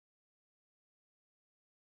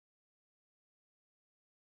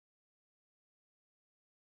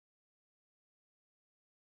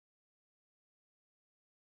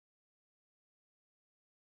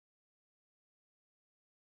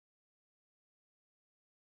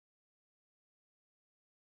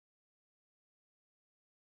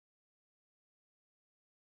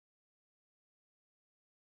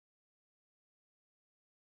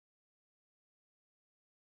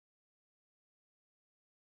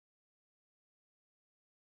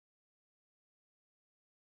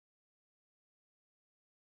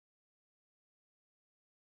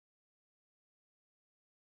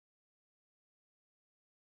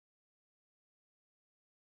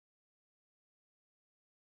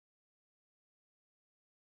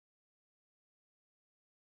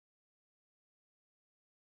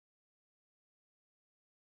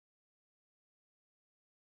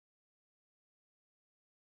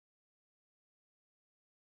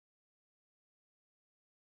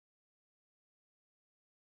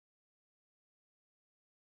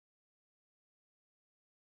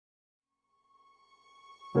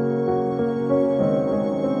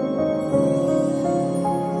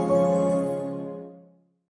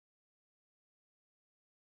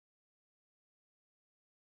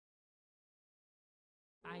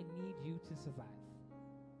to survive.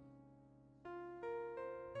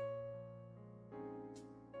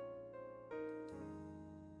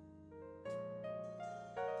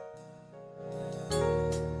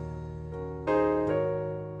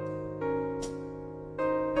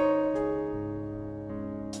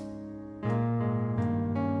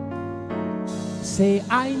 Say,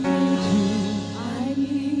 I need you. I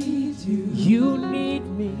need you. You need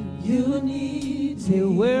me. You need Say,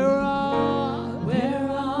 me. we're all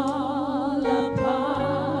a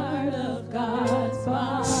part of God's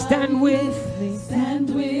body. stand with me. Stand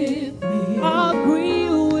with me. Agree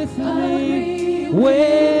with me. Agree with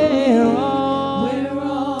We're me. all We're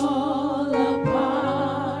all a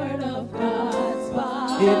part of God's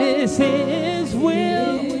body. it is His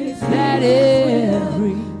will It is that His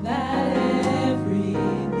every will that every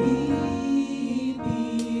need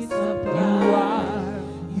be supplied.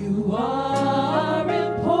 You are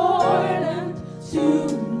important to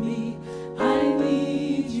me. I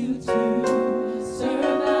need you to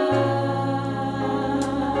survive.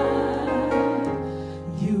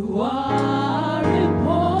 You are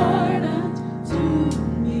important to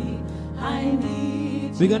me. I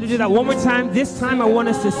need We're going to do that one more time. This time I want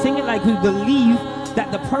us to sing it like we believe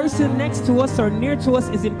that the person next to us or near to us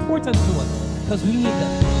is important to us, because we need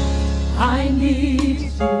them. I need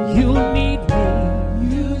you. You need me.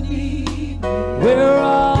 You need me. We're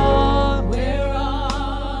all We're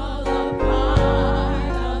all a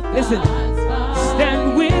part of listen. God's body.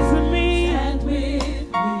 Stand with me. Stand with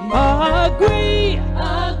me. Agree.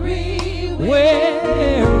 Agree with We're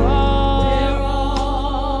me. all We're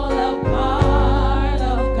all a part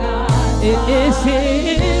of God's it body. is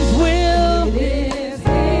His will It is His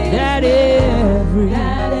that every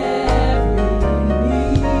that every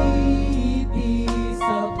need be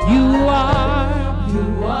supplied. you are You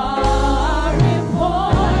are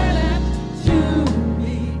important to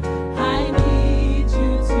me. I need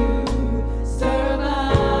you to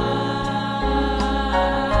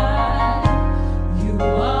survive. You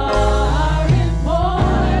are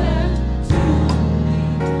important to me.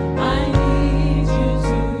 I need you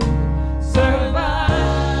to survive.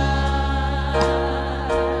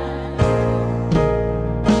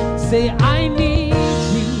 say I need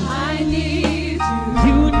you. I need you.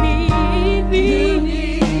 You need me. You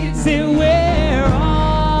need Say we're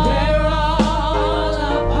all We're all a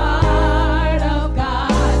part of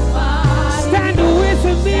God's body. stand with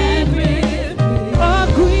me. Stand with me.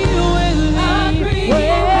 Agree with me. Agree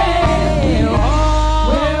We're with me. all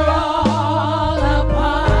We're all a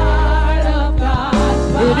part of God's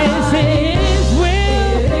body. it is His will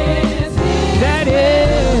It is His that will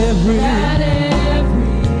every that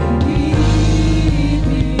every need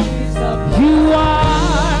be supplied. you are.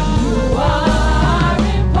 You are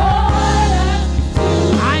important to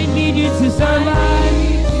I need you to I survive.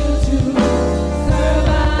 need you to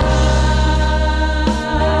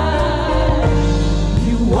survive.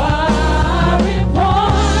 You are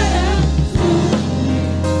important to me.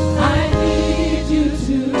 I need you to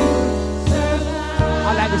survive. I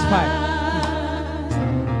like this part.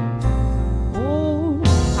 Oh,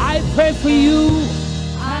 I pray for you.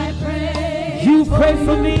 I pray. You pray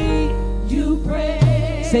for me. You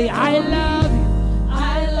pray. Say I love you.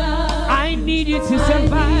 I love. I need you to I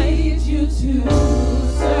survive. need you to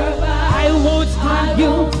survive. I won't harm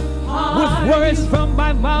you with words from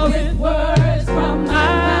my mouth. With words from my I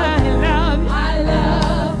mouth. love you. I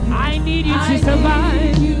love you. I need you I to survive.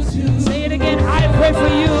 need you to Say it again. I pray for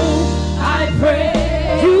you. I pray.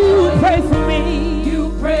 You pray for me.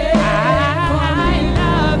 You pray. I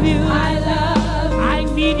love you. I love you. I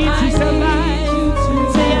need you I to need survive. you to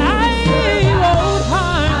Say I survive. won't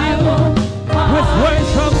harm I you won't with harm words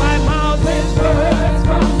from my mouth. with words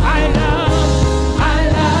from I love. I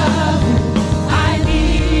love you. I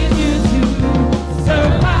need you to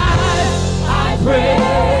survive. I pray.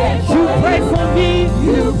 You pray for me.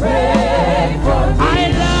 You pray for me. I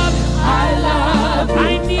love. I love you. I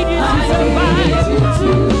need you to I survive. need you to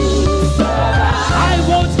survive. I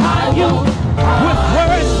won't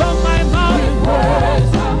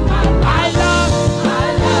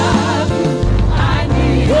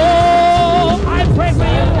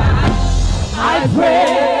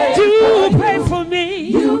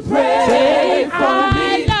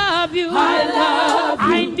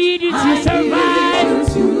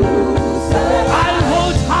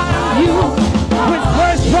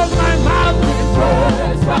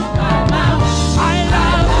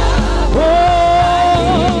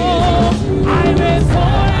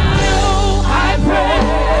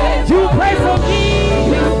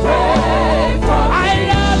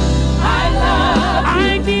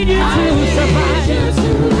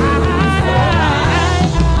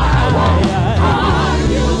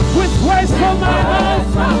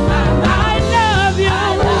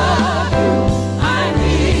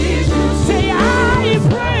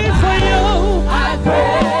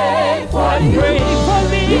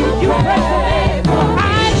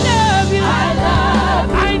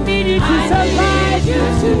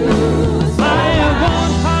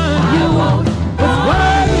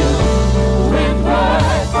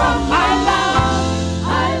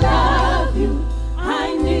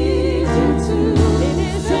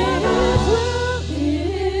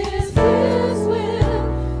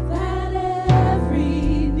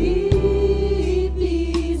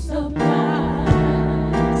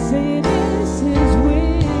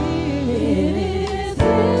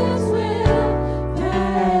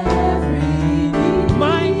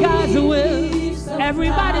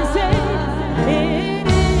say, it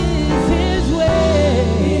is His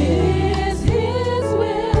will. It is His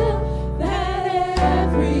will that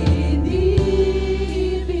every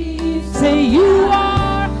need be Say,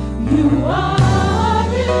 supplied. you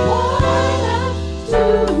are important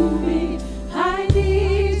to me. I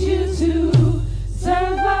need you to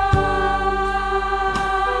survive.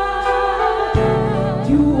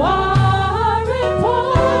 You are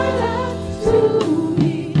important to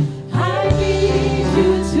me. I need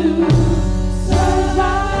you to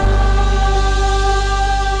survive.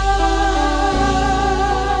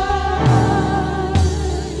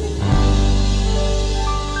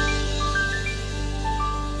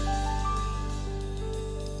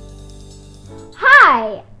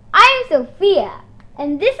 Hi, I'm Sophia,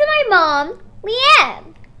 and this is my mom,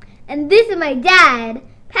 Leanne, and this is my dad,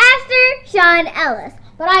 Pastor Sean Ellis,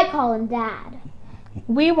 but I call him Dad.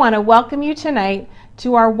 We want to welcome you tonight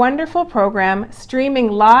to our wonderful program streaming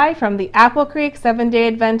live from the Apple Creek Seventh-day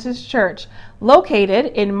Adventist Church, located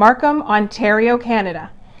in Markham, Ontario,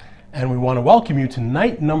 Canada. And we want to welcome you to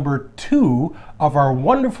night number 2 of our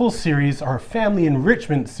wonderful series, our family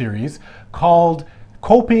enrichment series, called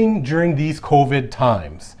Coping During These COVID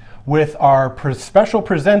Times, with our special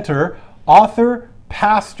presenter, author,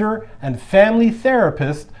 pastor, and family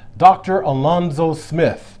therapist, Dr. Alonzo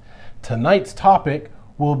Smith. Tonight's topic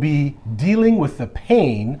will be dealing with the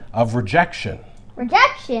pain of rejection.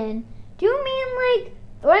 Rejection? Do you mean like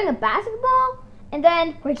throwing a basketball and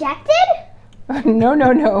then rejected?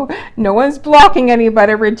 No. No one's blocking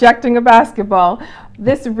anybody rejecting a basketball.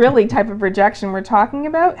 This really type of rejection we're talking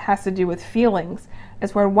about has to do with feelings.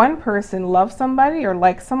 It's where one person loves somebody or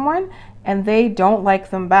likes someone and they don't like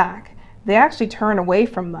them back. They actually turn away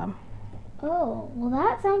from them. Oh, well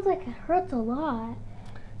that sounds like it hurts a lot.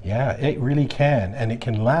 Yeah, it really can. And it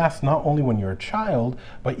can last not only when you're a child,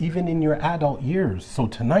 but even in your adult years. So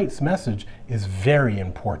tonight's message is very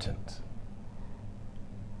important.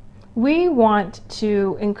 We want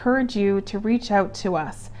to encourage you to reach out to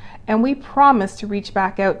us, and we promise to reach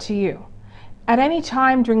back out to you. At any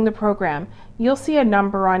time during the program, you'll see a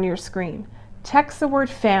number on your screen. Text the word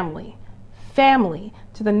family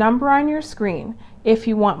to the number on your screen if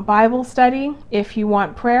you want Bible study, if you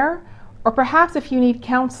want prayer, or perhaps if you need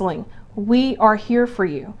counseling. We are here for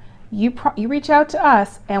you. You reach out to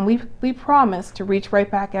us, and we promise to reach right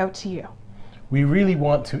back out to you. We really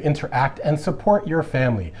want to interact and support your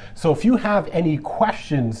family. So if you have any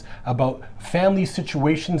questions about family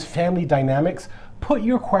situations, family dynamics, put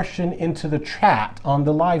your question into the chat on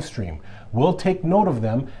the live stream. We'll take note of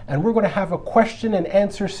them, and we're going to have a question and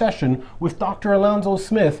answer session with Dr. Alonzo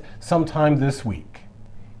Smith sometime this week.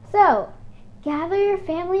 So, gather your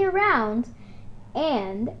family around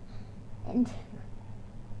and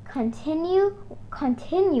continuing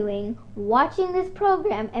watching this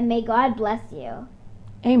program, and may God bless you.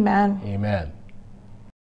 Amen. Amen.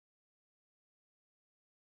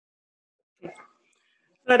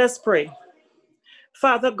 Let us pray.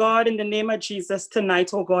 Father God, in the name of Jesus,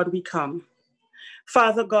 tonight, oh God, we come.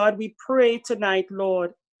 Father God, we pray tonight,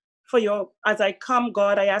 Lord, as I come,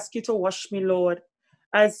 God, I ask you to wash me, Lord,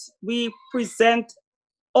 as we present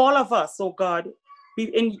all of us, oh God,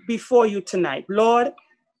 before you tonight. Lord,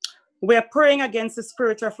 we're praying against the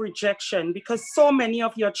spirit of rejection because so many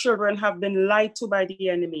of your children have been lied to by the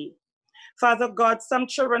enemy. Father God, some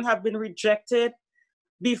children have been rejected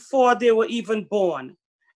before they were even born.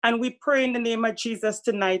 And we pray in the name of Jesus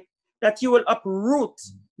tonight that you will uproot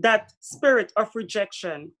that spirit of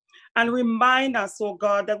rejection and remind us, oh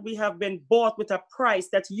God, that we have been bought with a price,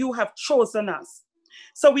 that you have chosen us.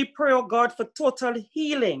 So we pray, oh God, for total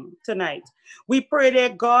healing tonight. We pray, dear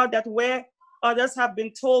God, that where others have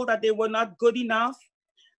been told that they were not good enough,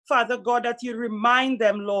 Father God, that you remind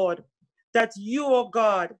them, Lord, that you, oh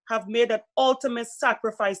God, have made an ultimate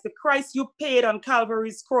sacrifice. The price you paid on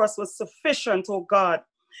Calvary's cross was sufficient, oh God,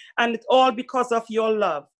 and it's all because of your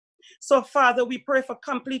love. So, Father, we pray for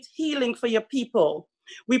complete healing for your people.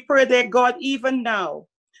 We pray, dear God, even now,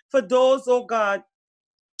 for those, oh God,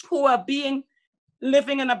 who are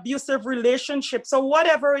living in abusive relationships, so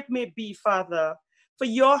whatever it may be, Father, for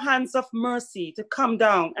your hands of mercy to come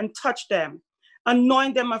down and touch them,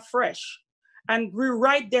 anoint them afresh, and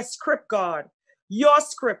rewrite their script, God, your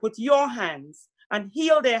script with your hands, and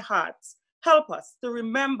heal their hearts. Help us to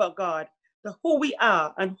remember, God, who we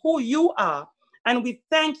are and who you are. And we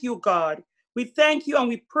thank you, God. We thank you and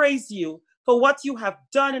we praise you for what you have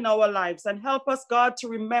done in our lives. And help us, God, to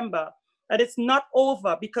remember that it's not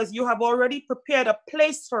over, because you have already prepared a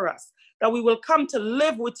place for us, that we will come to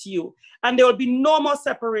live with you. And there will be no more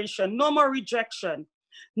separation, no more rejection,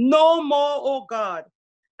 no more, oh God,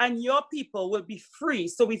 and your people will be free.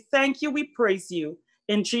 So we thank you, we praise you.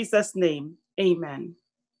 In Jesus' name, amen.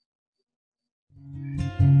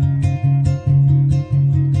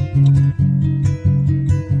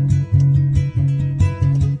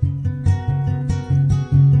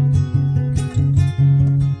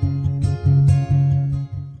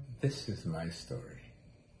 This is my story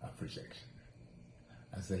of rejection.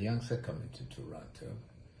 As a youngster coming to Toronto,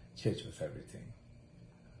 church was everything.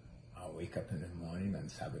 I wake up in the morning on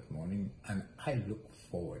Sabbath morning and I look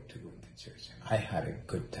forward to going to church. I had a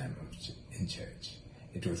good time in church.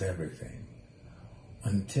 It was everything.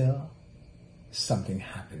 Until something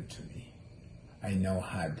happened to me. I now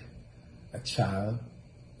had a child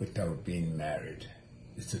without being married.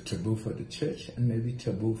 It's a taboo for the church and maybe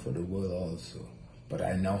taboo for the world also. But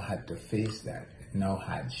I now had to face that. It now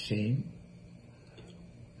had shame,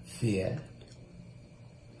 fear,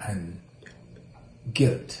 and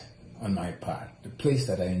guilt on my part. The place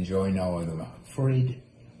that I enjoy now and I'm afraid,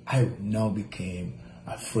 I now became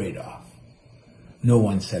afraid of. No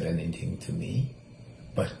one said anything to me,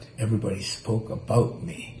 but everybody spoke about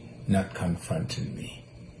me, not confronting me.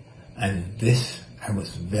 And this, I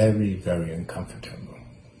was very, very uncomfortable.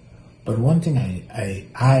 But one thing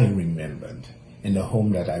I remembered in the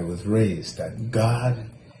home that I was raised, that God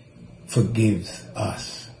forgives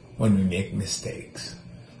us when we make mistakes.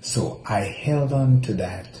 So I held on to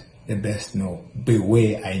that the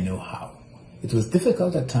way I know how. It was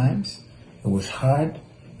difficult at times. It was hard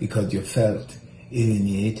because you felt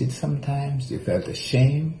alienated sometimes. You felt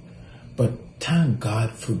ashamed. But thank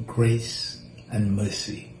God for grace and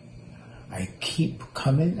mercy. I keep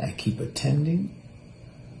coming. I keep attending.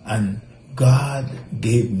 And God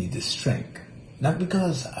gave me the strength. Not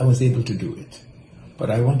because I was able to do it, but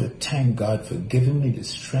I want to thank God for giving me the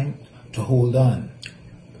strength to hold on.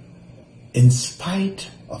 In spite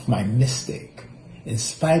of my mistake, in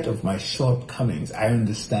spite of my shortcomings, I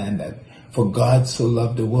understand that for God so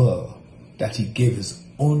loved the world that he gave his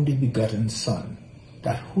only begotten Son,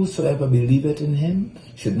 that whosoever believeth in him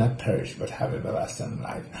should not perish but have everlasting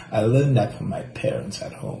life. I learned that from my parents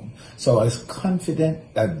at home. So I was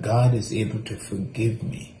confident that God is able to forgive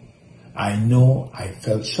me. I know I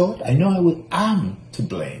fell short. I know I am to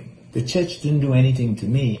blame. The church didn't do anything to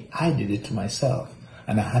me. I did it to myself.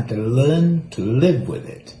 And I had to learn to live with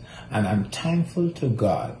it. And I'm thankful to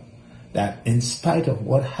God that in spite of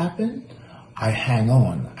what happened, I hang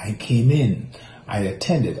on. I came in. I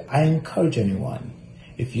attended. I encourage anyone.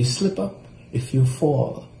 If you slip up, if you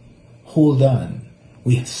fall, hold on.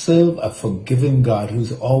 We serve a forgiving God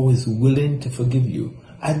who's always willing to forgive you.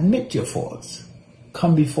 Admit your faults.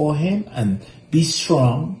 Come before him and be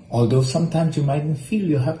strong, although sometimes you mightn't feel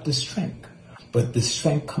you have the strength. But the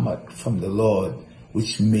strength cometh from the Lord,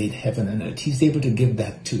 which made heaven and earth. He's able to give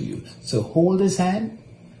that to you. So hold his hand,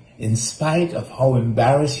 in spite of how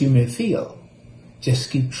embarrassed you may feel. Just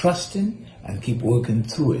keep trusting and keep working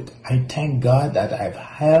through it. I thank God that I've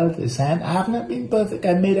held his hand. I have not been perfect.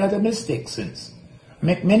 I've made other mistakes since. I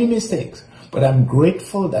make many mistakes. But I'm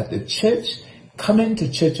grateful that the church, coming to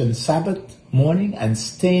church on Sabbath morning and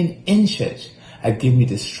staying in church, had given me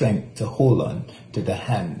the strength to hold on to the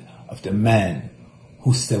hand of the man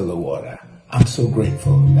who stilled the water. I'm so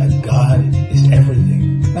grateful that God is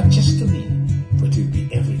everything, not just to me, but he'll be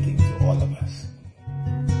everything to all of us.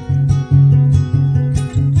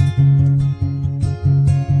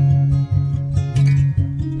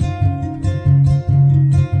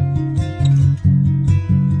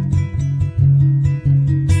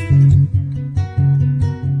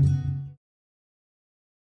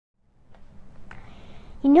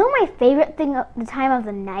 You know my favorite thing at the time of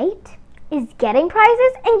the night is getting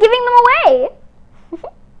prizes and giving them away.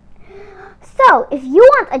 So, if you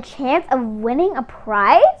want a chance of winning a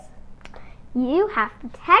prize, you have to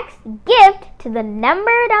text GIFT to the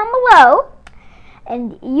number down below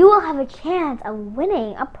and you will have a chance of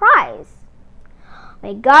winning a prize.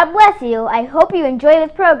 May God bless you. I hope you enjoy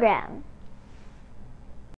this program.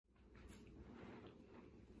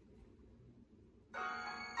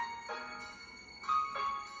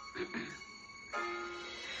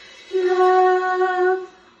 Love,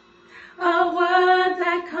 a word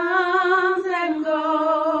that comes and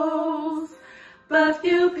goes, but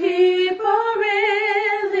few people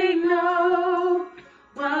really know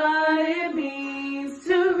what it means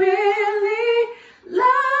to really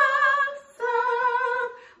love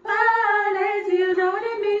somebody. Do you know what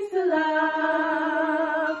it means to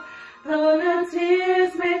love? Though the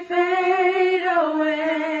tears may fade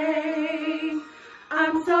away,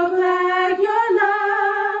 I'm so glad your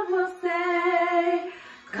love will stay,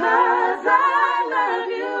 'cause I love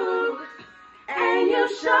you and you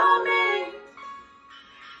show me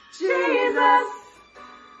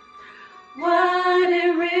what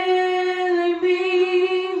it really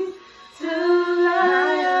means to love.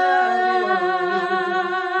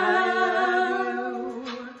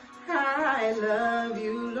 I love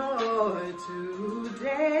you, Lord,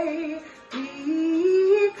 today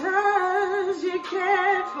because you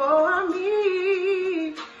cared for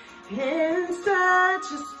me in such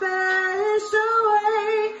a special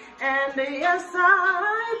way. And yes,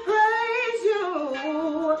 I praise you.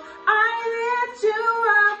 I lift you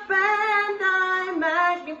up and I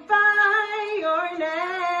magnify your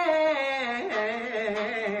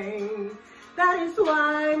name. That is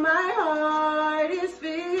why my heart is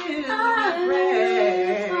filled with praise. I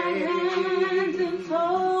lift my hands in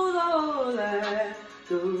total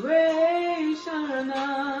adoration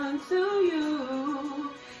unto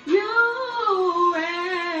you. You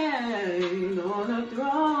reign on a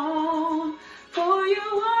throne, for you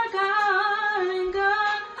are God and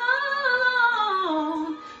God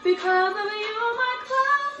alone. Because of you, my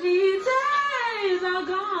cloudy days are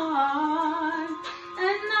gone,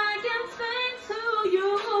 and I can sing to you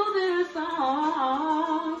this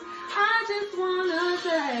song. I just wanna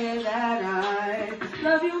say that I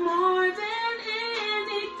love you more than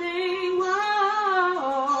anything. Whoa,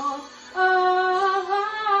 oh, oh,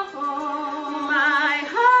 oh. My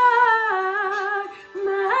heart,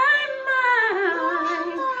 my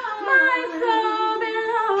mind, my soul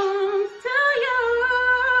belongs to you.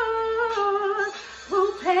 Who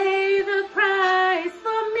paid the price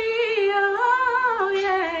for me? Oh,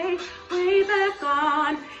 yeah, way back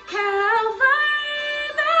on Calvary.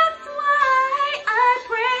 That's why I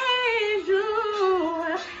praise you.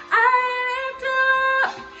 I lift you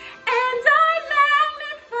up and I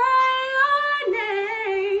magnify your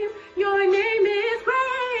name. Your name is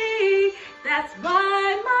great. That's why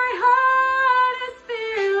my heart is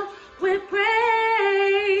filled with praise.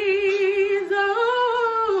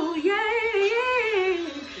 Oh, yeah.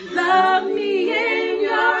 Love me in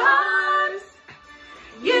your arms.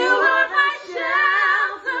 You are my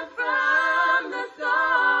shelter from the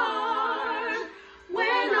storm.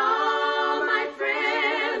 When all my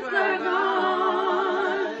friends are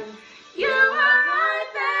gone, you are right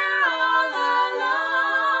there all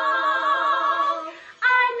along.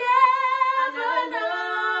 I never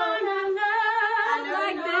known a love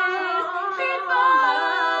like this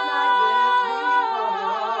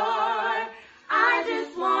before. I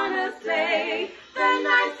just wanna say the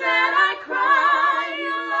nights that I cried,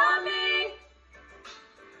 you love me.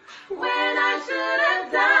 When I should have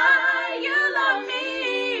died, you love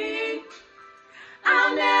me.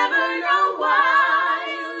 I'll never know why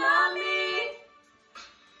you love me.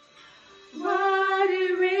 What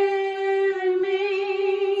it really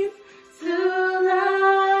means to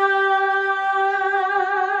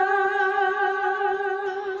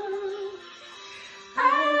love. I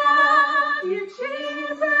love you,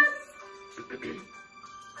 Jesus.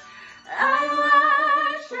 I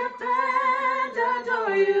worship and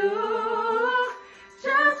adore you.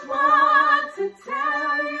 Just want to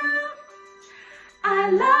tell you, I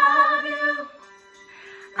love you.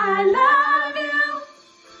 I love you.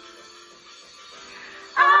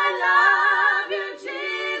 I love you,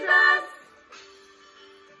 Jesus.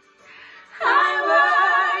 I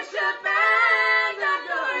worship and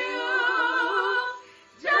adore you.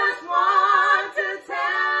 Just want to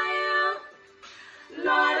tell you,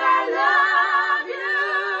 Lord, I love you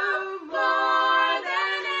more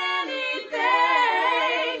than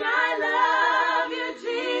anything. I love you,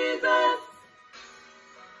 Jesus.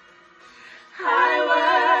 I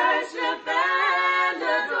worship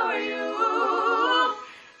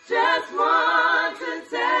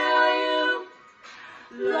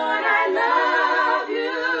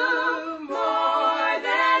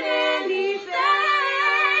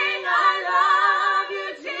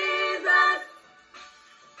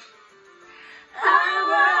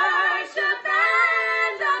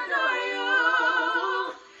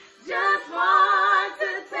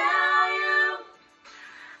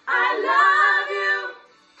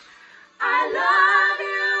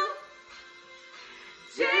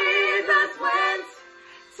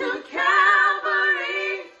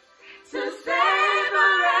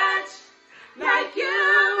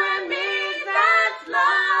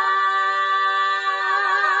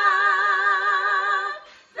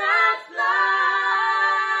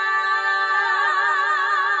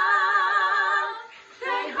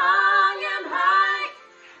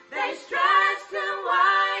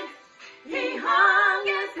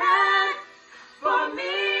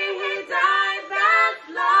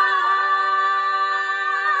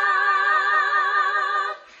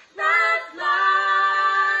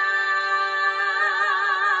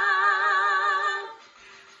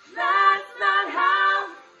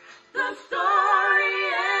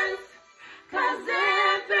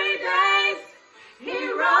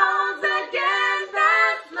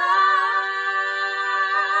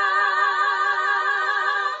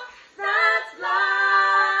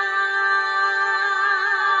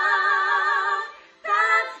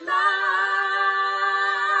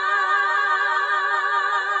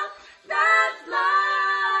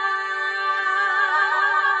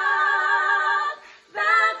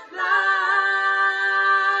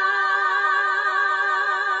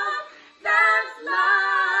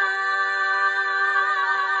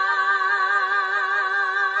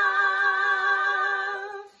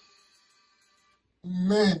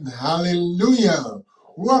Hallelujah.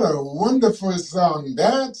 What a wonderful song.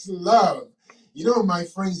 That's love. You know, my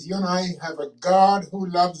friends, you and I have a God who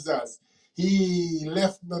loves us. He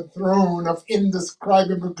left the throne of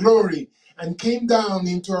indescribable glory and came down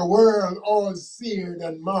into a world all seared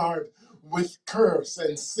and marred with curse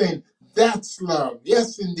and sin. That's love.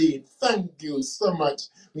 Yes, indeed. Thank you so much.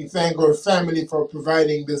 We thank our family for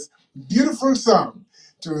providing this beautiful song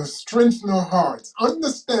to strengthen our hearts,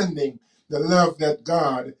 understanding the love that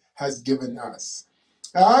God has given us.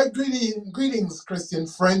 Greetings, Christian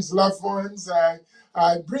friends, loved ones.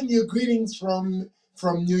 I bring you greetings from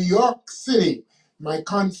New York City, my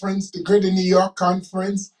conference, the Greater New York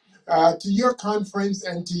Conference, to your conference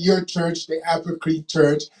and to your church, the Apple Creek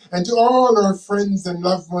Church, and to all our friends and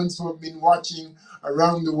loved ones who have been watching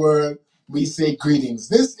around the world. We say greetings.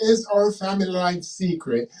 This is our Family Life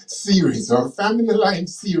series, our Family Life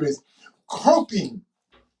series, coping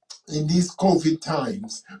in these COVID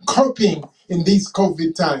times, coping in these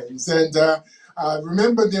COVID times. And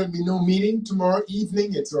remember, there'll be no meeting tomorrow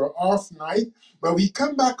evening. It's our off night. But we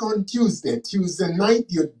come back on Tuesday night.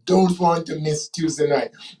 You don't want to miss Tuesday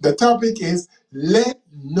night. The topic is let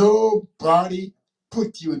nobody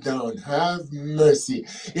put you down. Have mercy.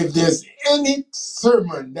 If there's any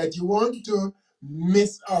sermon that you want to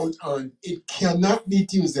miss out on, it cannot be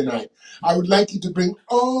Tuesday night. I would like you to bring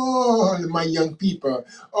all my young people,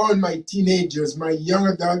 all my teenagers, my young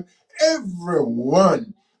adult,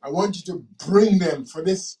 everyone. I want you to bring them for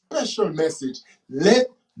this special message. Let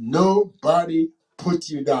nobody put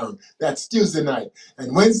you down. That's Tuesday night.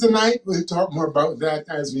 And Wednesday night, we'll talk more about that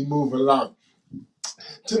as we move along.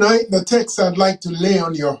 Tonight, the text I'd like to lay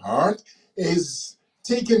on your heart is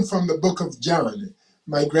taken from the book of John.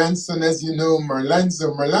 My grandson, as you know,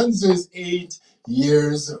 Marlanzo is 8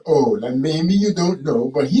 years old. And maybe you don't know,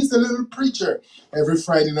 but he's a little preacher. Every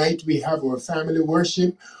Friday night, we have our family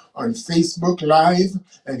worship on Facebook Live,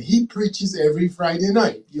 and he preaches every Friday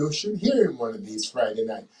night. You should hear him one of these Friday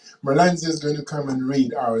nights. Marlanzo is going to come and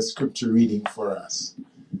read our scripture reading for us.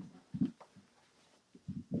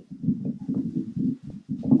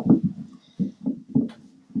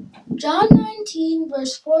 John 19,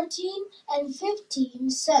 verse 14 and 15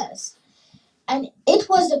 says, And it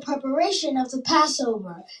was the preparation of the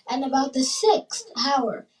Passover, and about the 6th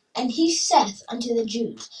hour, and he saith unto the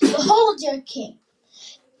Jews, Behold your king.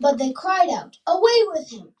 But they cried out, Away with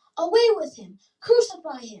him,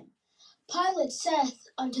 crucify him. Pilate saith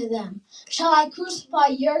unto them, Shall I crucify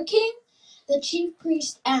your king? The chief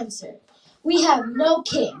priests answered, We have no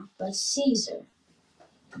king but Caesar.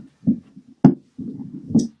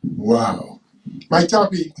 Wow. My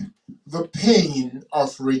topic, the pain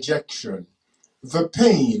of rejection. The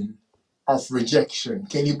pain of rejection.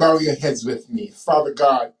 Can you bow your heads with me? Father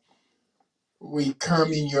God, we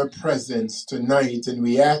come in your presence tonight and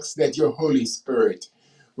we ask that your Holy Spirit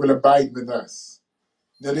will abide with us.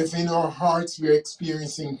 That if in our hearts we are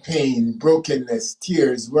experiencing pain, brokenness,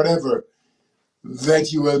 tears, whatever,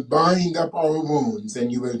 that you will bind up our wounds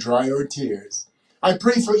and you will dry our tears. I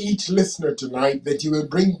pray for each listener tonight that you will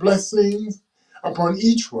bring blessings upon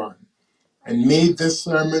each one. And may this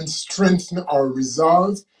sermon strengthen our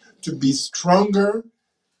resolve to be stronger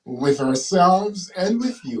with ourselves and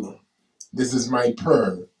with you. This is my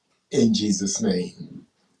prayer in Jesus' name.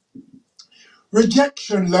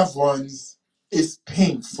 Rejection, loved ones, is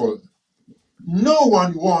painful. No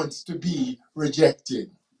one wants to be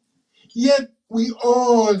rejected. Yet we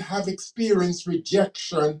all have experienced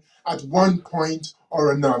rejection at one point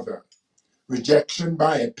or another. Rejection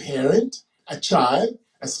by a parent, a child,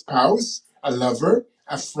 a spouse, a lover,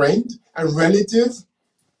 a friend, a relative,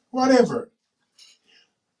 whatever.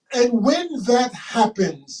 And when that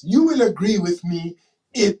happens, you will agree with me,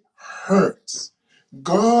 it hurts.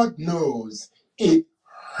 God knows it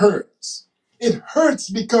hurts. It hurts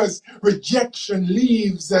because rejection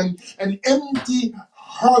leaves an empty,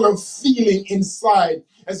 hollow feeling inside,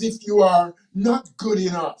 as if you are not good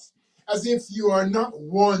enough, as if you are not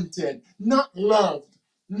wanted, not loved,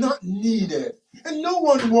 not needed. And no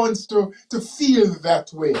one wants to feel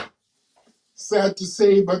that way. Sad to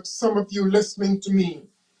say, but some of you listening to me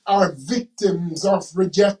are victims of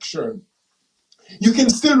rejection. You can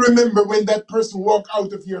still remember when that person walked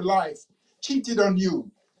out of your life, cheated on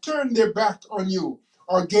you, turned their back on you,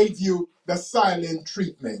 or gave you the silent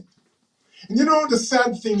treatment. And you know, the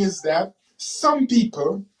sad thing is that some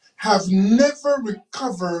people have never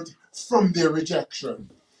recovered from their rejection.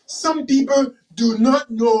 Some people do not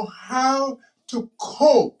know how to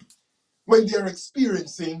cope when they're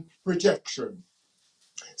experiencing rejection.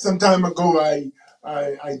 Some time ago,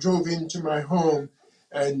 I drove into my home,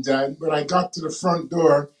 and when I got to the front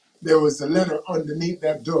door, there was a letter underneath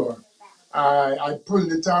that door. I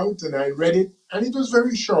pulled it out and I read it, and it was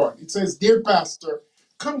very short. It says, "Dear Pastor,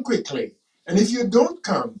 come quickly. And if you don't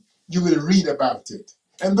come, you will read about it."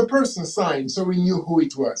 And the person signed, so we knew who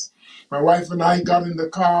it was. My wife and I got in the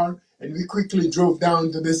car and we quickly drove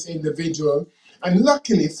down to this individual. And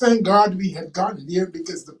luckily, thank God we had gotten there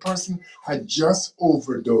because the person had just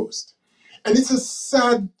overdosed. And it's a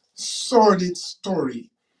sad, sordid story.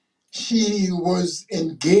 She was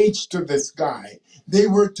engaged to this guy. They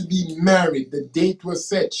were to be married. The date was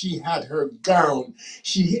set. She had her gown.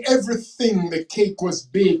 Everything, the cake was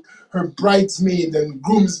baked. Her bridesmaid and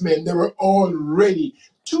groomsmen, they were all ready.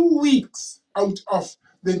 2 weeks out of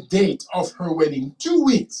the date of her wedding. 2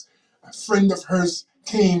 weeks. A friend of hers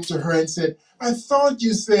came to her and said, "I thought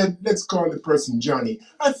you said," let's call the person Johnny.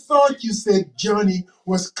 "I thought you said Johnny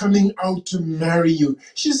was coming out to marry you."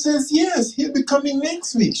 She says, "Yes, he'll be coming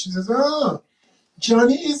next week." She says,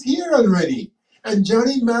 "Johnny is here already. And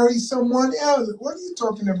Johnny married someone else. What are you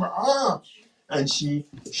talking about?" And she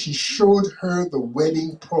showed her the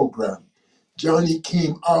wedding program. Johnny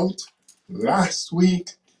came out last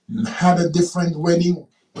week, had a different wedding,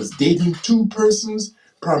 was dating 2 persons,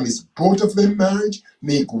 promised both of them marriage,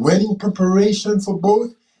 make wedding preparation for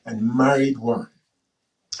both, and married one.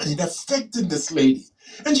 And it affected this lady.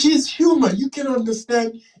 And she's human. You can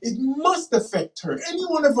understand. It must affect her. Any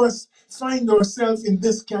one of us find ourselves in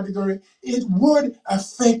this category, it would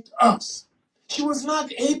affect us. She was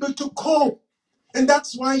not able to cope. And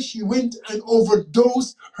that's why she went and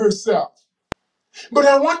overdosed herself. But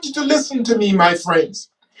I want you to listen to me, my friends.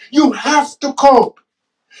 You have to cope.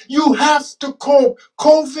 You have to cope.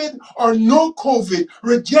 COVID or no COVID,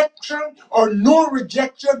 rejection or no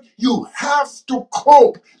rejection, you have to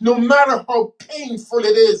cope. No matter how painful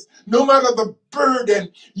it is, no matter the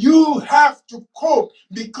burden, you have to cope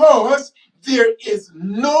because there is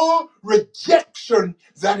no rejection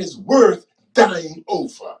that is worth dying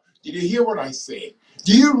over. Did you hear what I say?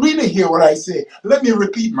 Do you really hear what I say? Let me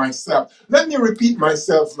repeat myself. Let me repeat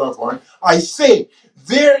myself, loved one. I say,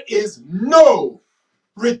 there is no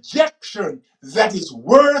rejection that is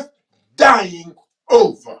worth dying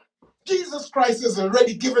over. Jesus Christ has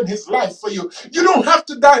already given his life for you. You don't have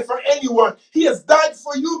to die for anyone. He has died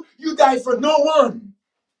for you. You die for no one.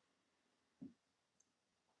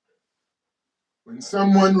 When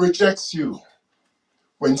someone rejects you,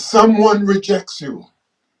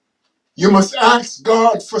 you must ask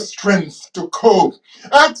God for strength to cope.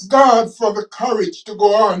 Ask God for the courage to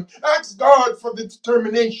go on. Ask God for the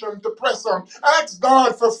determination to press on. Ask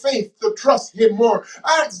God for faith to trust him more.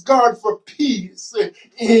 Ask God for peace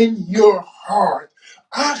in your heart.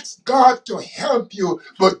 Ask God to help you,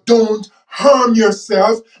 but don't harm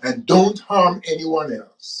yourself and don't harm anyone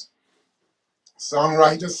else.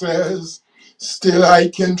 Songwriter says, "Still I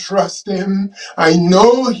can trust him. I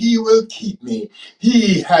know he will keep me.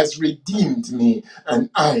 He has redeemed me,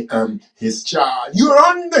 and I am his child." You're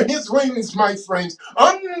under his wings, my friends,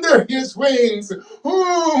 under his wings.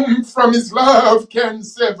 Whom from his love can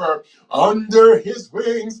sever? Under his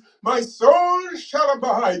wings my soul shall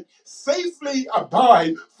abide, safely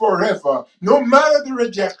abide forever. No matter the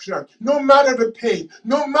rejection, no matter the pain,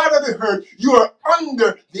 no matter the hurt, you are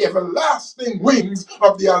under the everlasting wings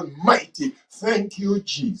of the Almighty. Thank you,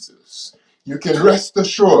 Jesus. You can rest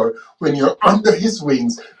assured when you're under his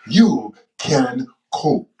wings, you can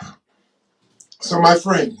cope. So, my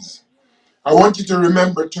friends, I want you to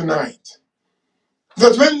remember tonight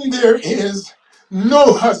that when there is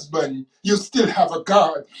no husband, you still have a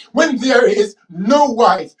God. When there is no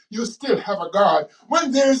wife, you still have a God.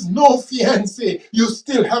 When there is no fiancé, you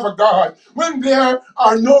still have a God. When there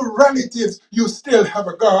are no relatives, you still have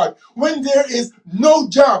a God. When there is no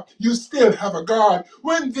job, you still have a God.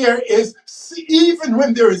 Even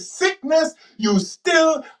when there is sickness, you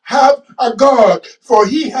still have a God. For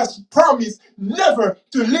he has promised never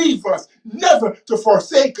to leave us, never to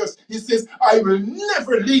forsake us. He says, "I will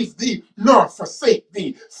never leave thee nor forsake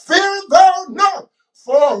thee. Fear thou not,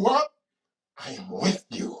 for what? I am with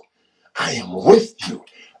you. I am with you.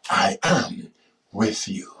 I am with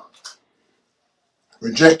you."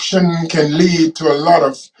 Rejection can lead to a lot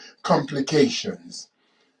of complications.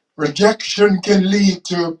 Rejection can lead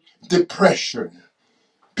to depression.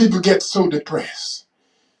 People get so depressed.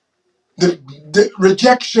 The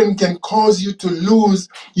rejection can cause you to lose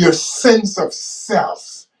your sense of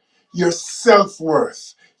self, your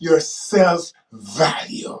self-worth, your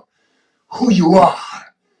self-value, who you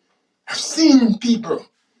are. I've seen people,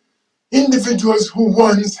 individuals who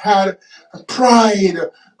once had a pride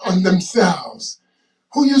on themselves,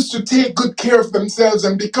 who used to take good care of themselves,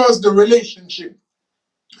 and because the relationship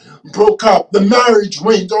broke up, the marriage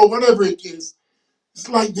went, or whatever it is. It's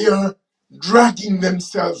like they are dragging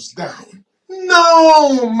themselves down.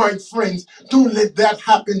 No, my friends, don't let that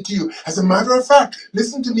happen to you. As a matter of fact,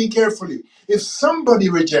 listen to me carefully. If somebody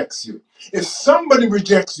rejects you,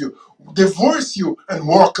 divorce you and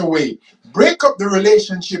walk away, break up the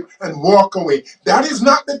relationship and walk away. That is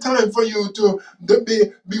not the time for you to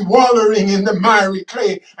be wallowing in the miry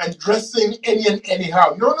clay and dressing any and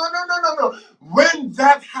anyhow. No, no, no, no, no, no. When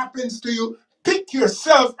that happens to you, pick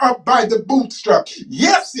yourself up by the bootstrap.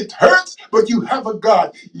 Yes, it hurts, but you have a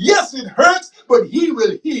God. Yes, it hurts, but He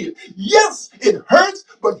will heal. Yes, it hurts,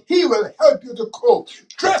 but He will help you to cope.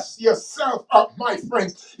 Dress yourself up, my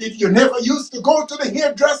friends. If you never used to go to the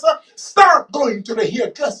hairdresser, start going to the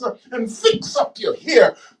hairdresser and fix up your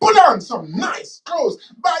hair. Put on some nice clothes.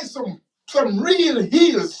 Buy some real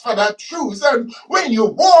heels for that shoes. And when you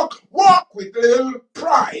walk with a little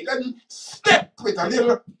pride and step with a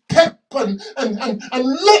little pep and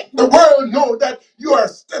let the world know that you are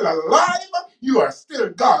still alive, you are still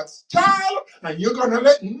God's child, and you're going to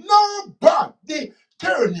let nobody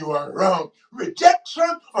turn you around.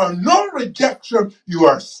 Rejection or no rejection, you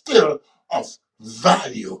are still of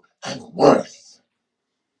value and worth.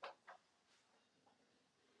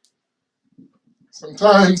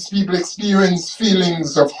 Sometimes people experience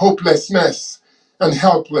feelings of hopelessness and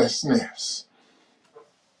helplessness.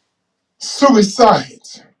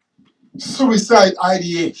 Suicide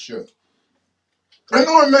ideation. I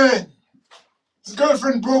know a man, his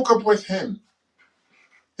girlfriend broke up with him,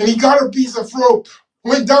 and he got a piece of rope,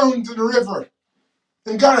 went down to the river,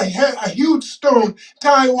 and got a huge stone,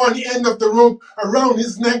 tie one end of the rope around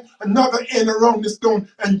his neck, another end around the stone,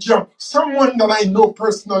 and jumped. Someone that I know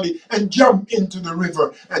personally, and jumped into the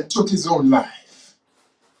river and took his own life.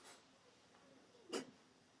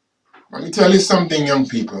 Let me tell you something, young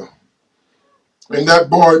people. When that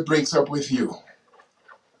boy breaks up with you,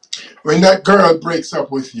 when that girl breaks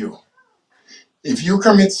up with you, if you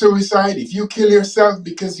commit suicide, if you kill yourself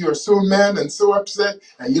because you're so mad and so upset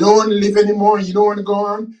and you don't want to live anymore, you don't want to go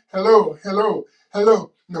on, hello.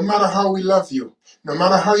 No matter how we love you, no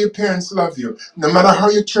matter how your parents love you, no matter how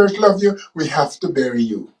your church love you, we have to bury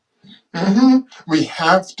you. We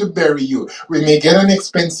have to bury you. We may get an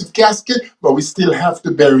expensive casket, but we still have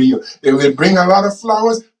to bury you. They will bring a lot of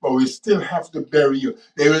flowers, but we still have to bury you.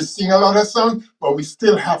 They will sing a lot of songs, but we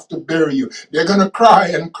still have to bury you. They're going to cry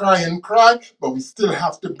and cry and cry, but we still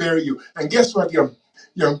have to bury you. And guess what,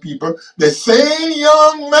 young people? The same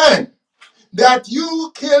young man that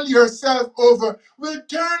you kill yourself over will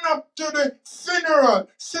turn up to the funeral,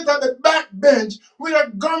 sit at the back bench with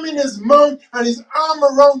a gum in his mouth and his arm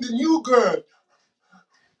around the new girl.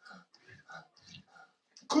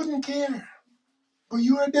 Couldn't care. But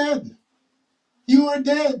you are dead. You are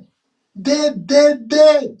dead. Dead, dead,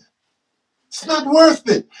 dead. It's not worth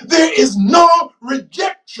it. There is no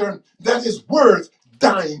rejection that is worth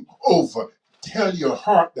dying over. Tell your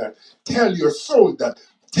heart that. Tell your soul that.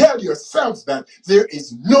 Tell yourselves that there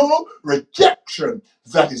is no rejection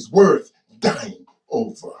that is worth dying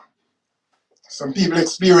over. Some people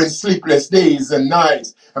experience sleepless days and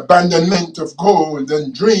nights, abandonment of goals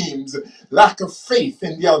and dreams, lack of faith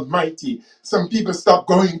in the Almighty. Some people stop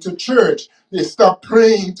going to church. They stop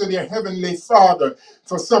praying to their Heavenly Father.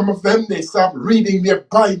 For some of them, they stop reading their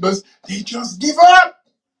Bibles. They just give up.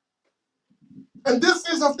 And this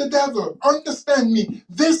is of the devil. Understand me.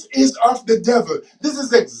 This is of the devil. This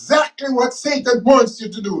is exactly what Satan wants you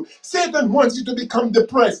to do. Satan wants you to become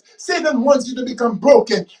depressed. Satan wants you to become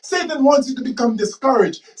broken. Satan wants you to become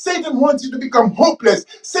discouraged. Satan wants you to become hopeless.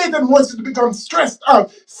 Satan wants you to become stressed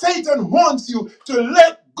out. Satan wants you to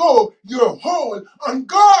let go your hold on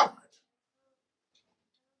God.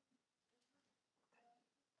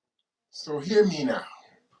 So hear me now.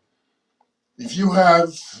 If you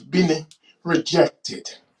have been rejected,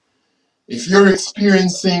 if you're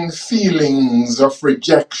experiencing feelings of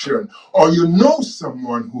rejection, or you know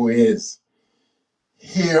someone who is,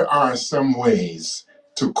 here are some ways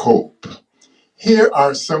to cope. Here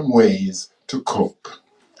are some ways to cope.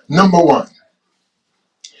 Number one,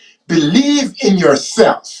 believe in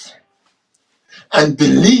yourself and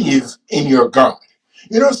believe in your God.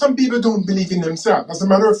 You know, some people don't believe in themselves. As a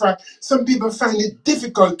matter of fact, some people find it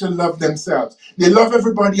difficult to love themselves. They love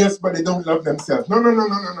everybody else, but they don't love themselves. No.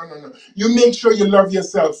 You make sure you love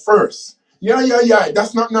yourself first. Yeah.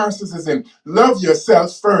 That's not narcissism. Love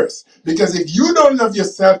yourself first. Because if you don't love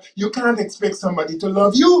yourself, you can't expect somebody to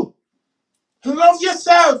love you. Love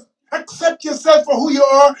yourself. Accept yourself for who you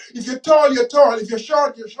are. If you're tall, you're tall. If you're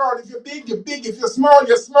short, you're short. If you're big, you're big. If you're small,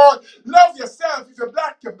 you're small. Love yourself. If you're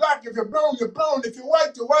black, you're black. If you're brown, you're brown. If you're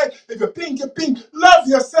white, you're white. If you're pink, you're pink. Love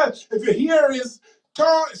yourself. If your hair is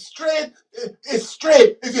tall, straight, it's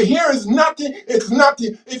straight. If your hair is nothing, it's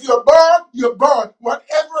nothing. If you're bald, you're bald.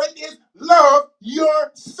 Whatever it is, love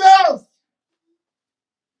yourself.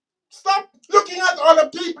 Stop looking at other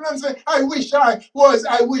people and say, I wish I was,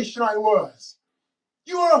 I wish I was.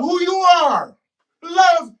 You are who you are.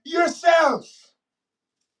 Love yourself.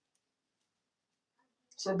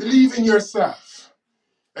 So believe in yourself.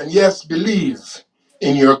 And yes, believe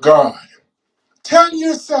in your God. Tell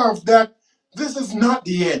yourself that this is not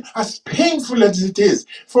the end. As painful as it is,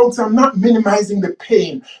 folks, I'm not minimizing the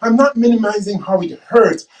pain. I'm not minimizing how it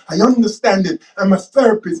hurts. I understand it. I'm a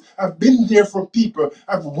therapist. I've been there for people.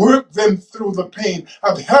 I've worked them through the pain.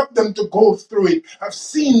 I've helped them to go through it. I've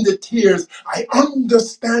seen the tears. I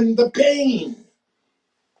understand the pain.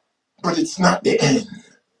 But it's not the end.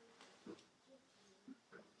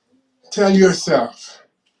 Tell yourself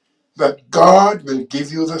that God will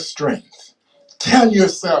give you the strength. Tell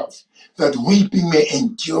yourself that weeping may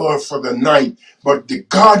endure for the night, but the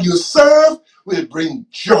God you serve will bring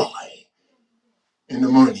joy in the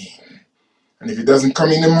morning. And if it doesn't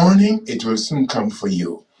come in the morning, it will soon come for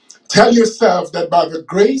you. Tell yourself that by the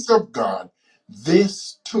grace of God,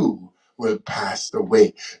 this too will pass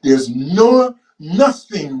away. There's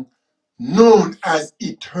nothing known as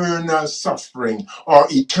eternal suffering or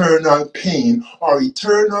eternal pain or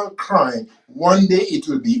eternal crying. One day it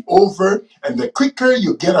will be over, and the quicker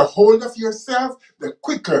you get a hold of yourself, the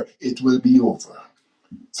quicker it will be over.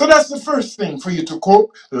 So that's the first thing for you to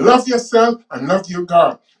cope. Love yourself and love your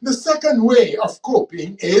God. The second way of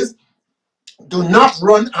coping is do not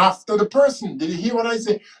run after the person. Did you hear what I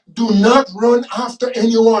say? Do not run after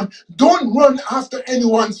anyone. Don't run after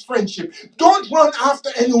anyone's friendship. Don't run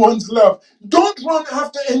after anyone's love. Don't run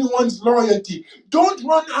after anyone's loyalty. Don't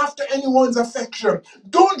run after anyone's affection.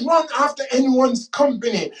 Don't run after anyone's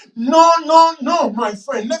company. No, no, no, my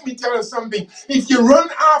friend. Let me tell you something. If you run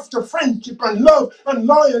after friendship and love and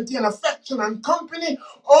loyalty and affection and company,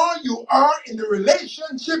 all you are in the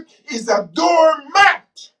relationship is a doormat.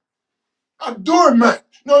 A doormat.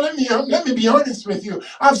 No, let me be honest with you.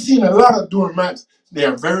 I've seen a lot of doormats.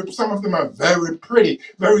 Some of them are very pretty,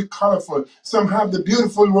 very colorful. Some have the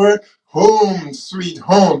beautiful word, home, sweet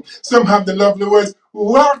home. Some have the lovely words,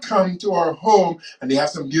 welcome to our home. And they have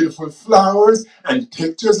some beautiful flowers and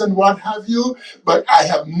pictures and what have you. But I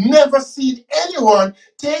have never seen anyone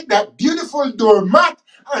take that beautiful doormat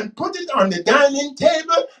and put it on the dining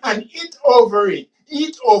table and eat over it.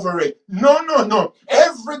 Eat over it. No, no, no.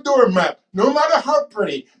 Every doormat, no matter how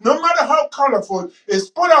pretty, no matter how colorful, is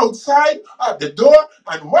put outside at the door,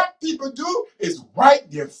 and what people do is wipe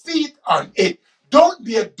their feet on it. Don't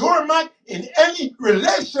be a doormat in any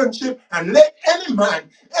relationship and let any man,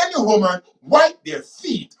 any woman wipe their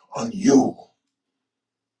feet on you.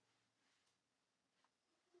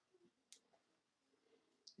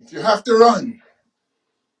 If you have to run,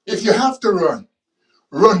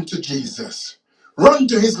 run to Jesus. Run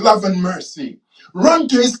to his love and mercy. Run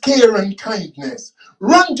to his care and kindness.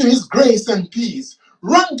 Run to his grace and peace.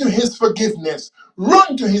 Run to his forgiveness.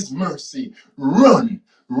 Run to his mercy. Run,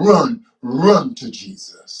 run, run to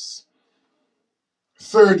Jesus.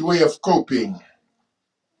 Third way of coping,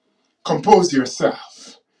 compose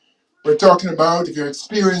yourself. We're talking about if you're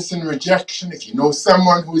experiencing rejection, if you know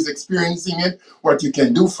someone who is experiencing it, what you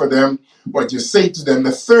can do for them, what you say to them.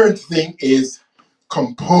 The third thing is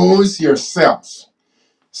compose yourself.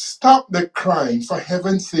 Stop the crying. For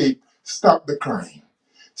heaven's sake, stop the crying.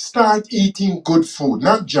 Start eating good food,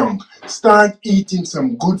 not junk. Start eating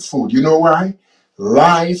some good food. You know why?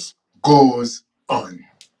 Life goes on.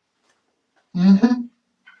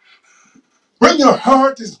 When your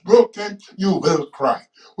heart is broken, you will cry.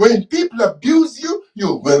 When people abuse you,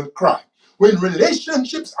 you will cry. When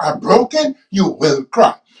relationships are broken, you will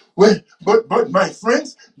cry. But my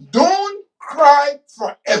friends, don't cry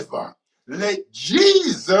forever. Let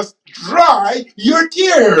Jesus dry your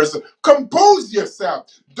tears. Compose yourself.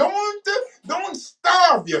 Don't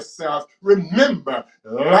starve yourself. Remember,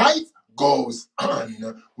 life goes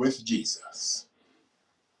on with Jesus.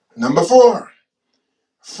 Number 4.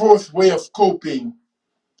 Fourth way of coping,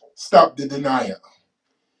 stop the denial.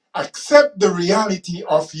 Accept the reality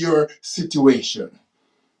of your situation.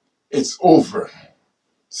 It's over.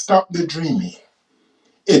 Stop the dreaming.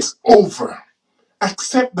 It's over.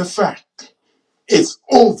 Accept the fact. It's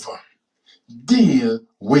over. Deal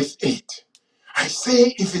with it. I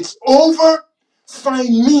say if it's over, find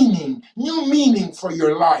meaning, new meaning for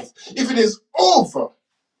your life. If it is over,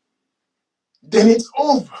 then it's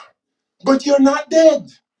over. But you're not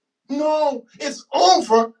dead. No, it's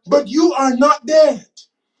over, but you are not dead.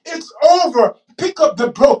 It's over. Pick up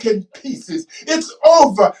the broken pieces. It's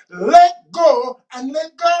over. Let go and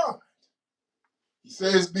let God. He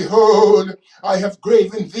says, behold, I have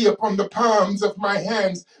graven thee upon the palms of my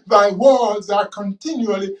hands. Thy walls are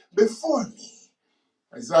continually before me.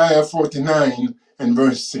 Isaiah 49 and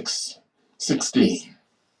verse 16.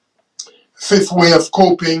 Fifth way of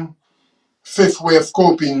coping,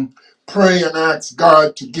 pray and ask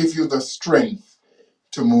God to give you the strength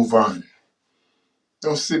to move on.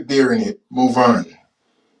 Don't sit there in it, move on.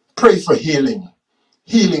 Pray for healing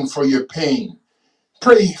for your pain.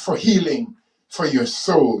 Pray for healing for your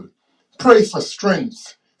soul. Pray for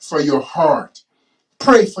strength for your heart.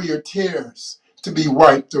 Pray for your tears to be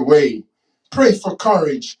wiped away. Pray for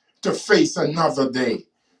courage to face another day.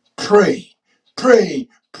 Pray, pray,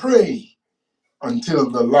 pray until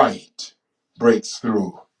the light breaks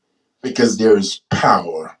through, because there is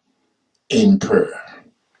power in prayer.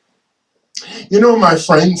 You know, my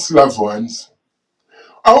friends, loved ones,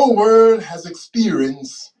 our world has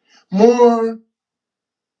experienced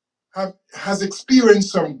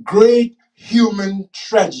some great human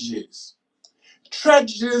tragedies.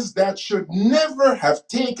 Tragedies that should never have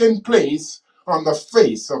taken place on the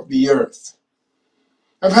face of the earth.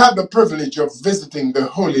 I've had the privilege of visiting the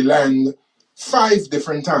Holy Land 5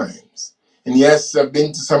 different times. And yes, I've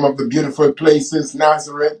been to some of the beautiful places,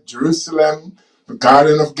 Nazareth, Jerusalem, the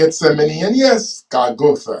Garden of Gethsemane, and yes,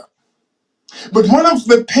 Golgotha. But one of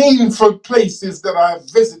the painful places that I've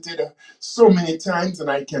visited so many times and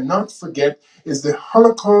I cannot forget is the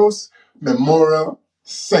Holocaust Memorial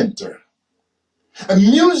Center, a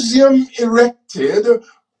museum erected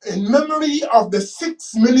in memory of the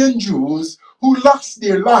 6 million Jews who lost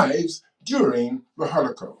their lives during the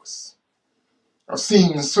Holocaust. I've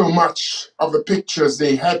seen so much of the pictures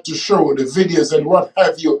they had to show, the videos and what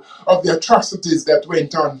have you, of the atrocities that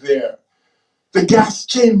went on there. The gas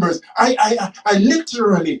chambers. I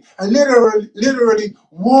literally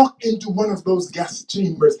walk into one of those gas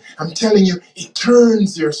chambers. I'm telling you, it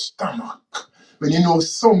turns your stomach when you know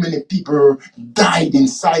so many people died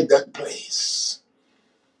inside that place.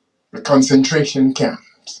 The concentration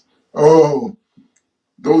camps. Oh,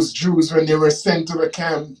 those Jews, when they were sent to the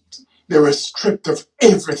camps, they were stripped of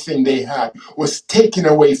everything they had, was taken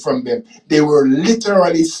away from them. They were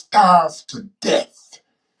literally starved to death.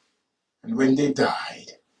 And when they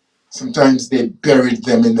died, sometimes they buried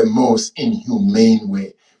them in the most inhumane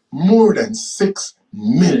way. More than 6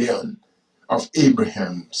 million of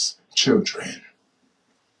Abraham's children.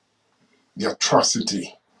 The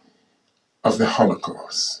atrocity of the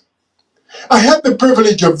Holocaust. I had the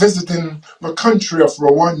privilege of visiting the country of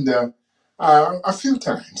Rwanda a few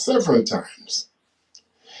times, several times.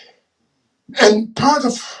 And part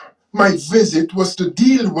of my visit was to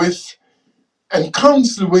deal with and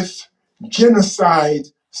counsel with genocide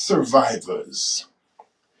survivors.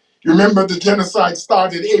 You remember the genocide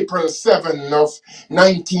started April 7 of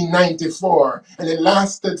 1994, and it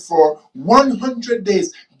lasted for 100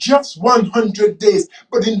 days, just 100 days.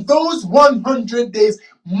 But in those 100 days,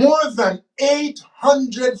 more than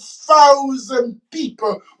 800,000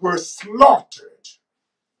 people were slaughtered.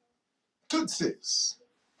 Tutsis,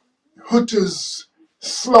 Hutus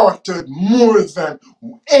slaughtered more than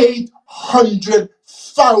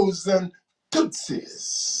 800,000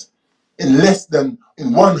 Tutsis in less than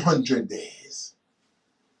 100 days.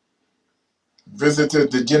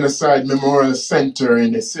 Visited the Genocide Memorial Center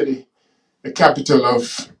in the city, the capital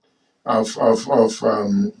of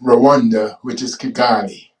Rwanda, which is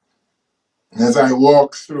Kigali. And as I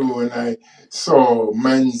walked through and I saw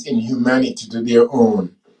man's inhumanity to their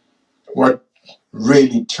own, what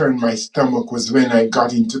really turned my stomach was when I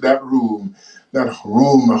got into that room, a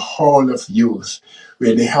hall of youth,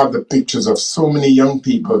 where they had the pictures of so many young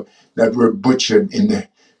people that were butchered in the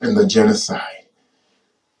genocide.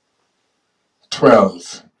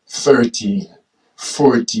 12, 13,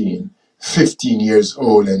 14, 15 years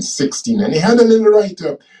old and 16. And he had a little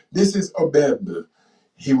write-up. This is Obeb.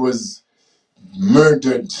 He was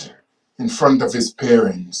murdered in front of his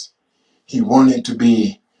parents. He wanted to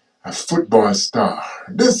be a football star.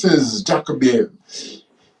 This is Jacob.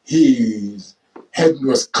 His head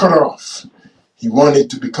was cut off. He wanted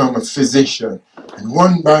to become a physician. And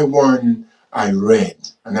one by one, I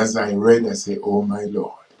read. And as I read, I said, oh my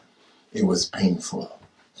Lord. It was painful,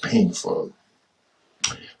 painful.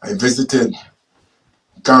 I visited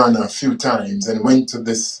Ghana a few times and went to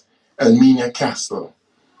this Elmina Castle.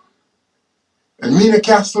 Elmina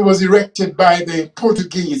Castle was erected by the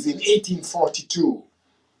Portuguese in 1842.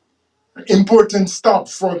 an important stop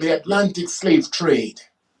for the Atlantic slave trade.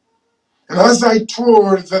 And as I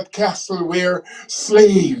toured that castle where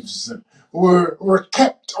slaves were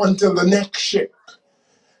kept until the next ship,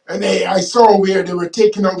 and I saw where they were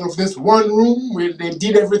taken out of this one room, where they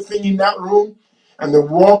did everything in that room, and the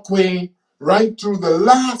walkway right through the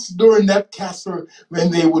last door in that castle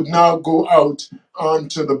when they would now go out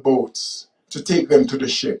onto the boats to take them to the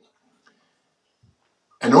ship.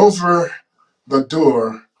 And over the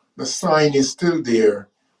door, the sign is still there,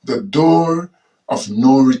 the door of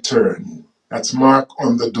no return. That's marked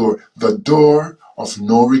on the door of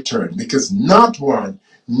no return. Because not one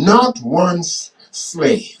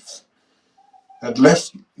slave had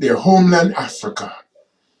left their homeland Africa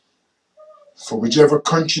for whichever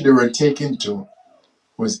country they were taken to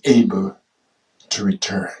was able to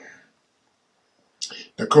return.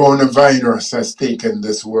 The coronavirus has taken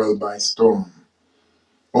this world by storm.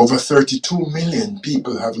 Over 32 million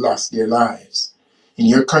people have lost their lives. In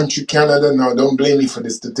your country, Canada, now don't blame me for the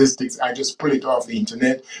statistics, I just pull it off the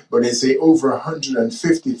internet, but they say over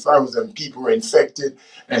 150,000 people were infected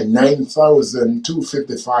and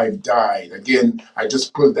 9,255 died. Again, I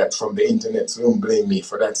just pulled that from the internet, so don't blame me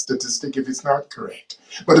for that statistic if it's not correct.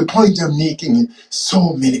 But the point I'm making is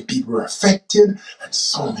so many people were affected and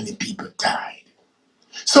so many people died.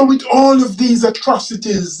 So with all of these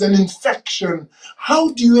atrocities and infection,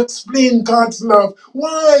 how do you explain God's love?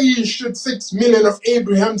 Why should 6 million of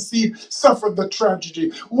Abraham's seed suffer the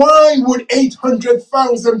tragedy? Why would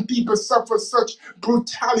 800,000 people suffer such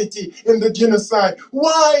brutality in the genocide?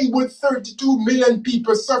 Why would 32 million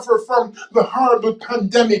people suffer from the horrible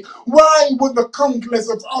pandemic? Why would the countless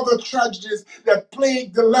of other tragedies that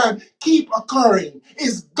plague the land keep occurring?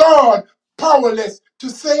 Is God powerless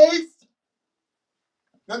to save?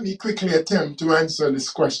 Let me quickly attempt to answer this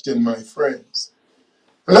question, my friends.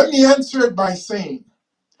 Let me answer it by saying,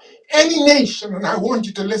 any nation, and I want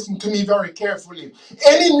you to listen to me very carefully,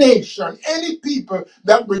 any nation, any people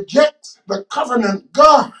that rejects the covenant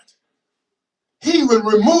God, he will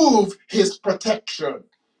remove his protection.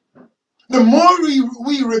 The more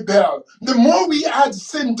we rebel, the more we add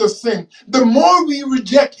sin to sin, the more we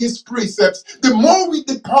reject his precepts, the more we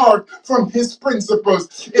depart from his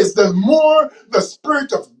principles, is the more the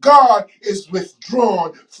Spirit of God is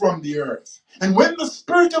withdrawn from the earth. And when the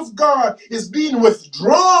Spirit of God is being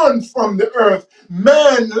withdrawn from the earth,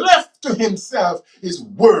 man left to himself is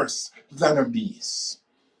worse than a beast.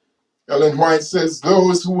 Ellen White says,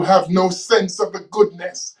 those who have no sense of the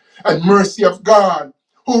goodness and mercy of God,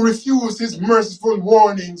 who refuse his merciful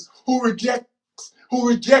warnings, who reject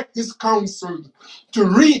his counsel to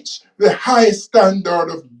reach the highest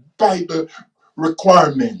standard of Bible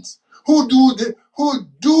requirements, who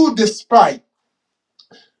do despite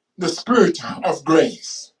the Spirit of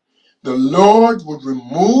grace, the Lord would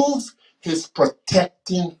remove his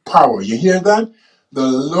protecting power. You hear that? The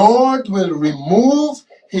Lord will remove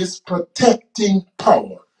his protecting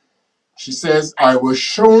power. She says, I was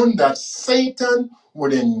shown that Satan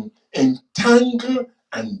would entangle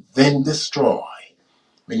and then destroy.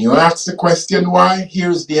 When you ask the question why,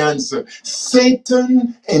 here's the answer.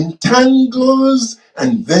 Satan entangles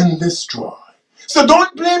and then destroys. So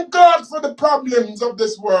don't blame God for the problems of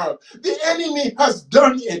this world. The enemy has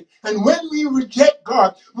done it. And when we reject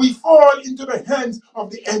God, we fall into the hands of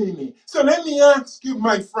the enemy. So let me ask you,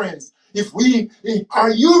 my friends,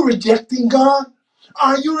 are you rejecting God?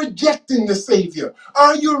 Are you rejecting the Savior?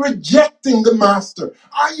 Are you rejecting the Master?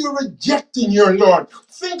 Are you rejecting your Lord?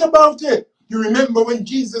 Think about it. You remember when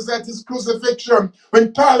Jesus at his crucifixion,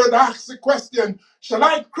 when Pilate asked the question, shall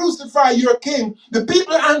I crucify your king? The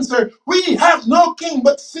people answered, we have no king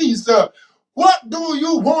but Caesar. What do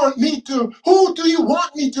you want me to, who do you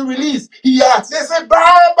want me to release? He asked. They said,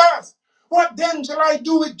 Barabbas. What then shall I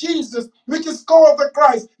do with Jesus, which is called the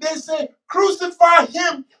Christ? They say, crucify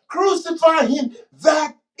him, crucify him.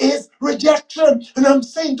 That is rejection. And I'm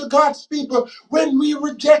saying to God's people, when we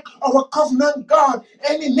reject our covenant God,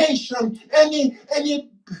 any nation, any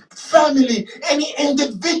family, any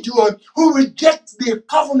individual who rejects their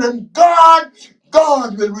covenant God,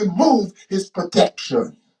 God will remove his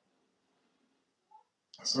protection.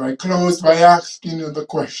 So I close by asking you the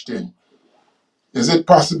question, is it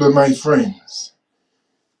possible, my friends,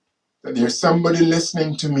 that there's somebody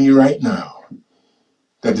listening to me right now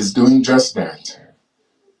that is doing just that,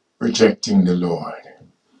 rejecting the Lord?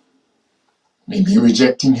 Maybe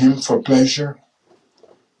rejecting him for pleasure,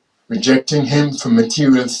 rejecting him for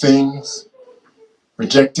material things,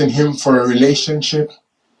 rejecting him for a relationship,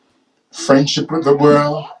 friendship with the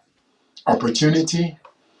world, opportunity,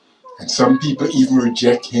 and some people even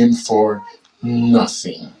reject him for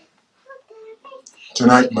nothing.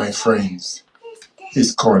 Tonight, my friends,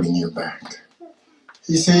 he's calling you back.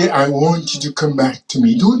 He say, I want you to come back to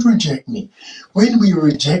me. Don't reject me. When we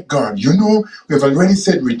reject God, you know, we've already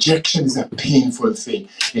said rejection is a painful thing.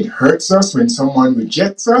 It hurts us when someone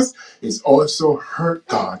rejects us. It's also hurt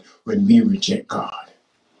God when we reject God.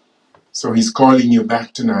 So he's calling you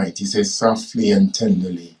back tonight. He says, softly and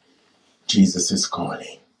tenderly, Jesus is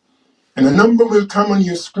calling. And a number will come on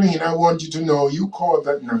your screen. I want you to know you call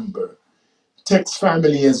that number. Text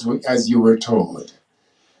family as you were told.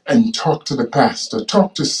 And talk to the pastor,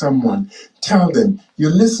 talk to someone, tell them you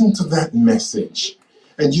listen to that message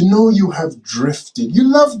and you know you have drifted. You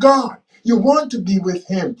love God. You want to be with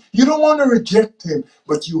him. You don't want to reject him,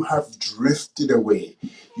 but you have drifted away.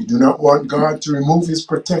 You do not want God to remove his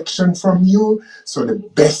protection from you, so the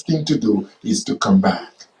best thing to do is to come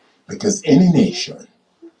back. Because any nation,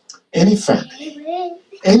 any family,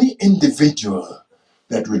 any individual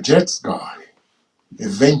that rejects God,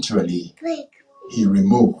 eventually he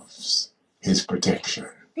removes his protection.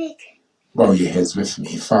 Bow your heads with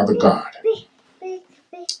me. Father God,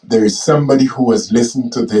 there is somebody who has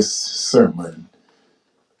listened to this sermon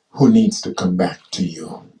who needs to come back to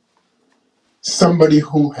you. Somebody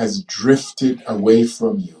who has drifted away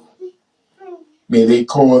from you. May they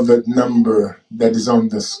call that number that is on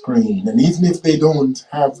the screen. And even if they don't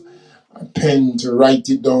have a pen to write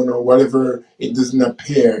it down or whatever, it did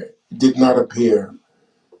not appear.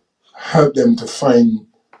 Help them to find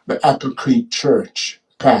the Apple Creek Church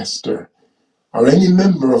pastor or any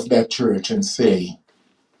member of that church and say,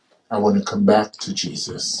 I want to come back to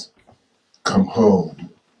Jesus. Come home.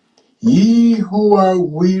 Ye who are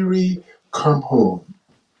weary, come home.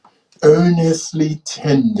 Earnestly,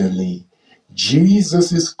 tenderly,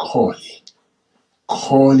 Jesus is calling,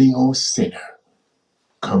 O sinner,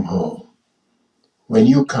 come home. When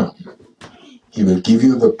you come, he will give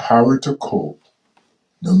you the power to cope,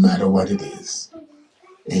 no matter what it is.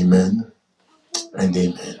 Amen and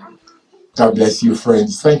amen. God bless you,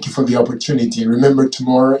 friends. Thank you for the opportunity. Remember,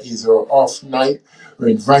 tomorrow is our off night. We're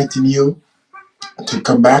inviting you to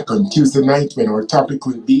come back on Tuesday night when our topic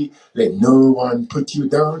will be, let no one put you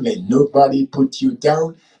down, let nobody put you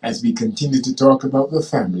down, as we continue to talk about the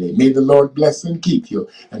family. May the Lord bless and keep you.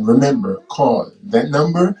 And remember, call that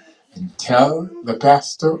number and tell the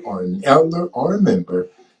pastor or an elder or a member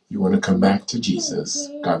you want to come back to Jesus.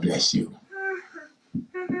 God bless you.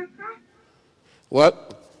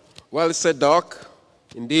 Well said, Doc.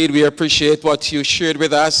 Indeed, we appreciate what you shared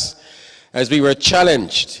with us as we were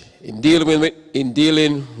challenged in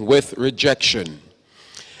dealing with rejection.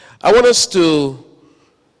 I want us to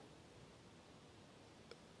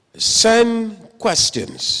send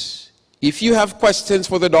questions. If you have questions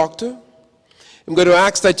for the doctor, I'm going to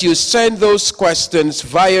ask that you send those questions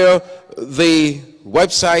via the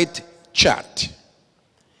website chat.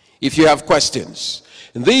 If you have questions.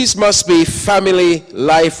 And these must be family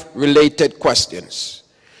life related questions.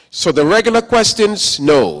 So the regular questions,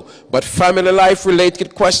 no. But family life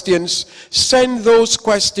related questions, send those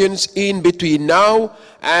questions in between now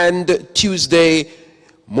and Tuesday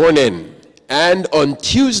morning. And on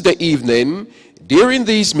Tuesday evening, during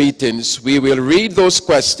these meetings, we will read those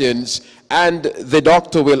questions and the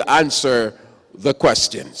doctor will answer the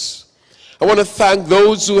questions. I want to thank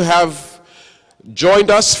those who have joined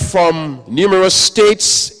us from numerous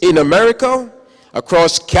states in America,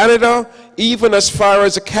 across Canada, even as far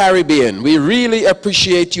as the Caribbean. We really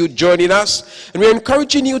appreciate you joining us, and we're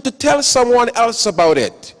encouraging you to tell someone else about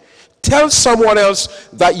it. Tell someone else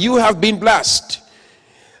that you have been blessed.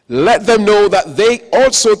 Let them know that they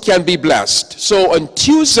also can be blessed. So on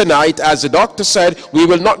Tuesday night, as the doctor said, we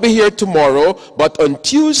will not be here tomorrow, but on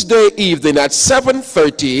Tuesday evening at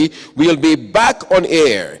 7:30, we'll be back on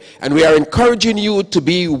air. And we are encouraging you to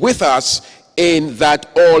be with us in that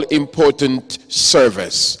all-important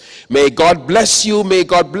service. May God bless you. May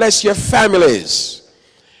God bless your families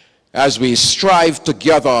as we strive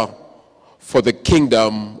together for the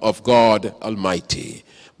kingdom of God Almighty.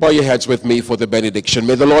 Bow your heads with me for the benediction.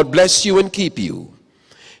 May the Lord bless you and keep you.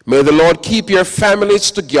 May the Lord keep your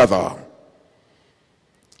families together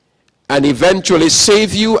and eventually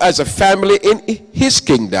save you as a family in his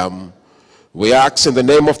kingdom. We ask in the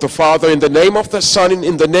name of the Father, in the name of the Son, and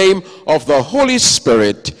in the name of the Holy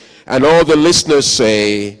Spirit. And all the listeners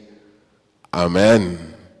say,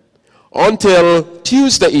 Amen. Until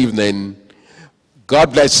Tuesday evening,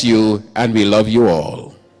 God bless you, and we love you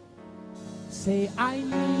all. Say, I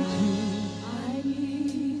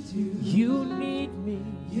need you, you need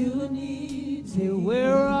me, say,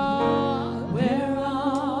 we're all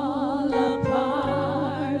a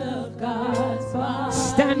part of God's body.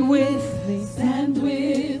 Stand with me,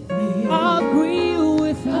 agree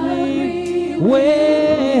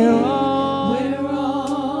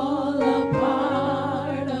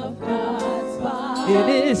It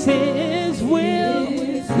is His will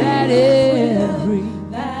that every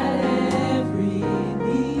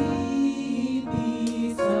need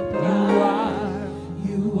be supplied.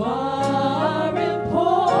 You are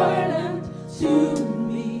important to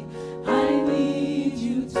me. I need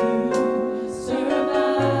you to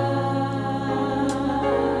survive.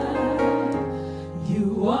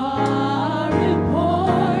 You are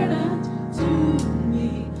important to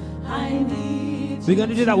me. I need. We're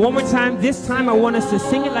gonna do that one more time. This time I want us to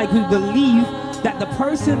sing it like we believe that the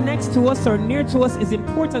person next to us or near to us is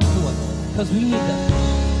important to us, because we need them.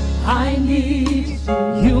 I need you.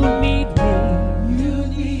 You need me. You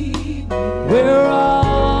need me. We're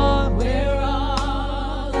all a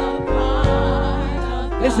part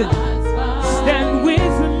of. Listen. Stand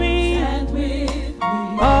with me. Stand with me.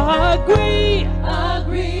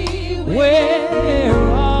 Agree. We're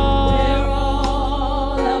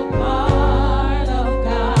all a part of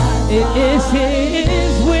God. It is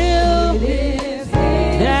His will.